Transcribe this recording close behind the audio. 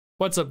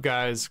What's up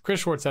guys,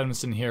 Chris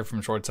Schwartz-Edmisten here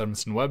from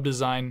Schwartz-Edmisten Web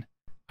Design.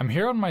 I'm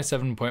here on my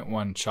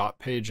 7.1 shop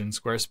page in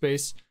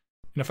Squarespace,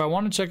 and if I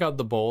want to check out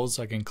the bowls,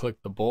 I can click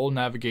the bowl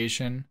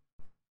navigation,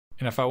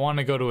 and if I want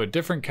to go to a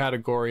different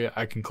category,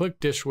 I can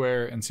click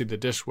dishware and see the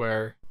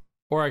dishware,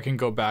 or I can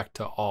go back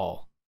to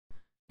all.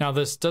 Now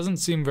this doesn't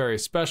seem very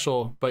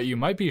special, but you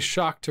might be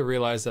shocked to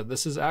realize that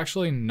this is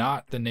actually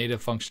not the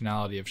native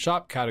functionality of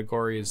shop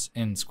categories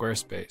in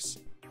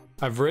Squarespace.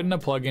 I've written a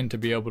plugin to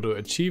be able to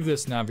achieve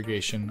this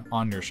navigation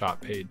on your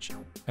shop page,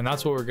 and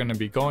that's what we're going to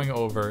be going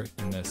over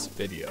in this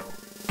video.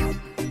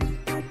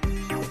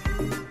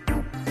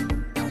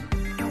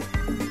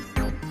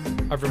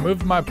 I've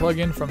removed my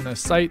plugin from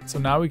this site, so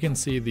now we can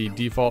see the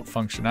default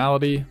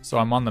functionality. So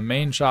I'm on the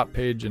main shop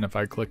page, and if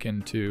I click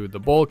into the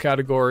bowl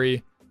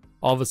category,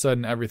 all of a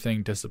sudden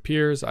everything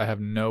disappears. I have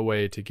no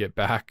way to get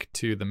back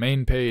to the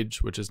main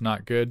page, which is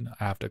not good.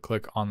 I have to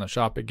click on the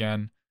shop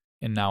again.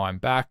 And now I'm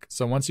back.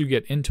 So once you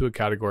get into a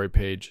category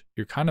page,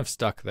 you're kind of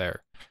stuck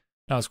there.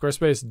 Now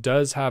Squarespace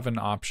does have an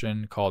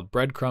option called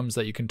breadcrumbs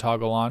that you can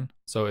toggle on.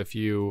 So if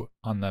you,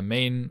 on the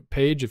main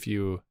page, if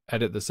you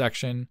edit the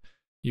section,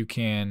 you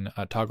can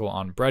toggle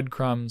on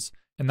breadcrumbs.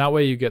 And that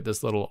way you get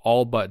this little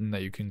all button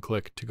that you can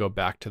click to go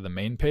back to the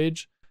main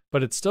page.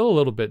 But it's still a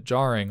little bit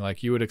jarring.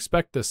 Like you would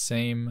expect the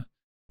same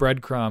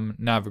breadcrumb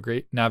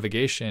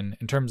navigation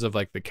in terms of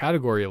like the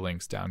category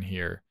links down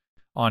here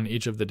on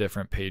each of the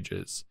different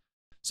pages.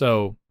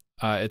 So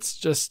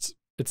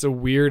it's a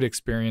weird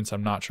experience.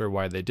 I'm not sure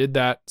why they did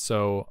that.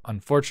 So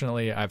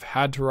unfortunately, I've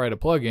had to write a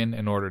plugin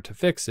in order to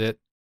fix it.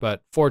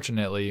 But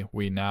fortunately,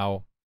 we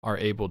now are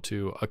able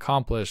to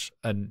accomplish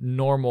a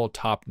normal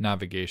top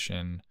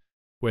navigation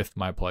with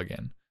my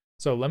plugin.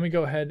 So let me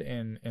go ahead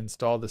and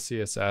install the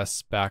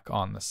CSS back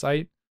on the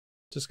site.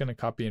 Just going to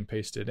copy and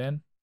paste it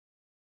in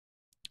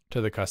to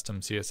the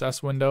custom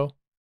CSS window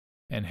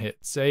and hit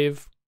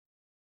save.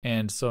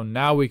 And so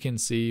now we can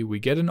see we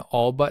get an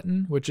all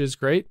button, which is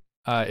great.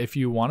 If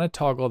you want to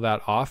toggle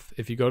that off,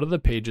 if you go to the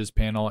pages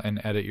panel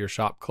and edit your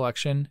shop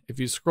collection, if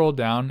you scroll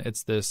down,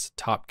 it's this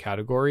top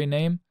category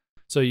name.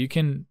 So you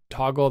can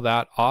toggle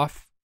that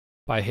off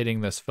by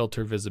hitting this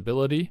filter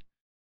visibility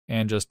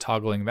and just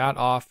toggling that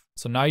off.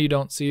 So now you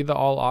don't see the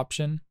all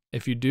option.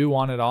 If you do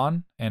want it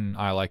on, and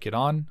I like it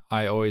on,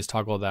 I always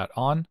toggle that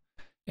on.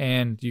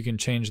 And you can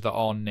change the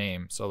all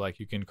name. So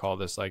like you can call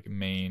this like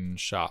main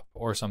shop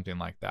or something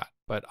like that.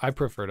 But I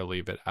prefer to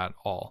leave it at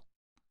all.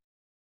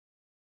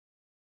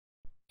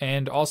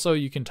 And also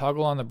you can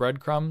toggle on the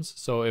breadcrumbs.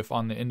 So if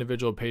on the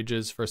individual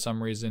pages for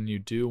some reason you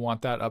do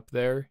want that up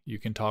there, you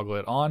can toggle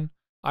it on.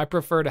 I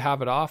prefer to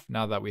have it off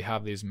now that we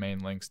have these main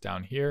links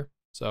down here.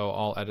 So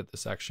I'll edit the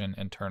section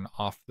and turn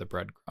off the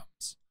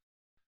breadcrumbs.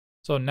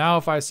 So now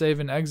if I save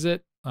and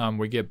exit,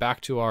 we get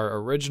back to our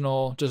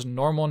original, just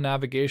normal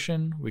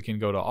navigation. We can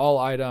go to all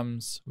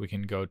items, we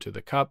can go to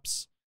the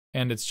cups,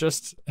 and it's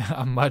just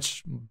a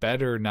much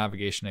better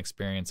navigation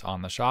experience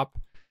on the shop.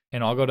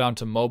 And I'll go down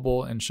to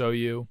mobile and show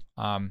you.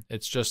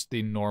 It's just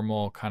the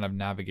normal kind of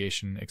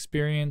navigation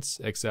experience,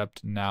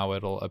 except now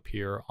it'll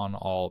appear on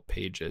all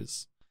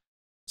pages.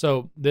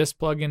 So this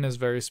plugin is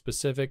very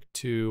specific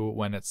to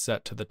when it's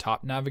set to the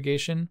top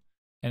navigation.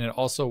 And it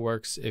also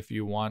works if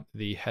you want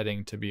the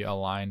heading to be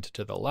aligned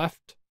to the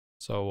left.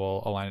 So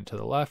we'll align it to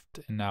the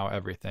left, and now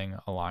everything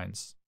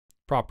aligns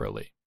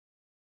properly.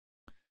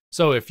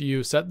 So if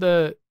you set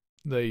the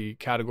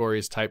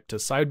categories type to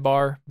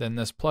sidebar, then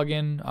this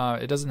plugin,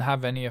 it doesn't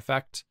have any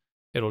effect.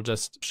 It'll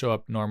just show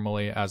up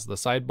normally as the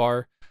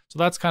sidebar. So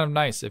that's kind of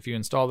nice. If you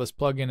install this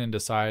plugin and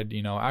decide,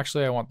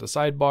 actually I want the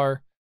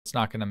sidebar, it's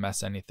not going to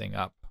mess anything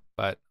up.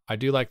 But I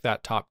do like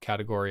that top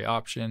category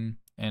option,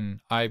 and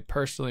I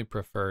personally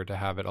prefer to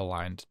have it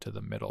aligned to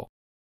the middle.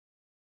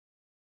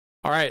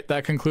 All right,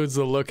 that concludes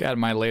the look at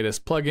my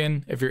latest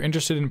plugin. If you're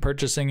interested in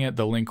purchasing it,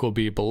 the link will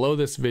be below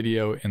this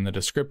video in the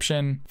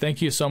description.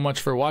 Thank you so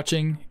much for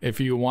watching. If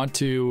you want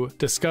to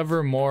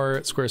discover more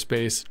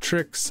Squarespace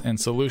tricks and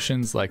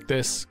solutions like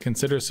this,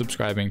 consider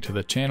subscribing to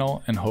the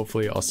channel, and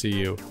hopefully I'll see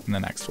you in the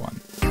next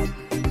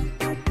one.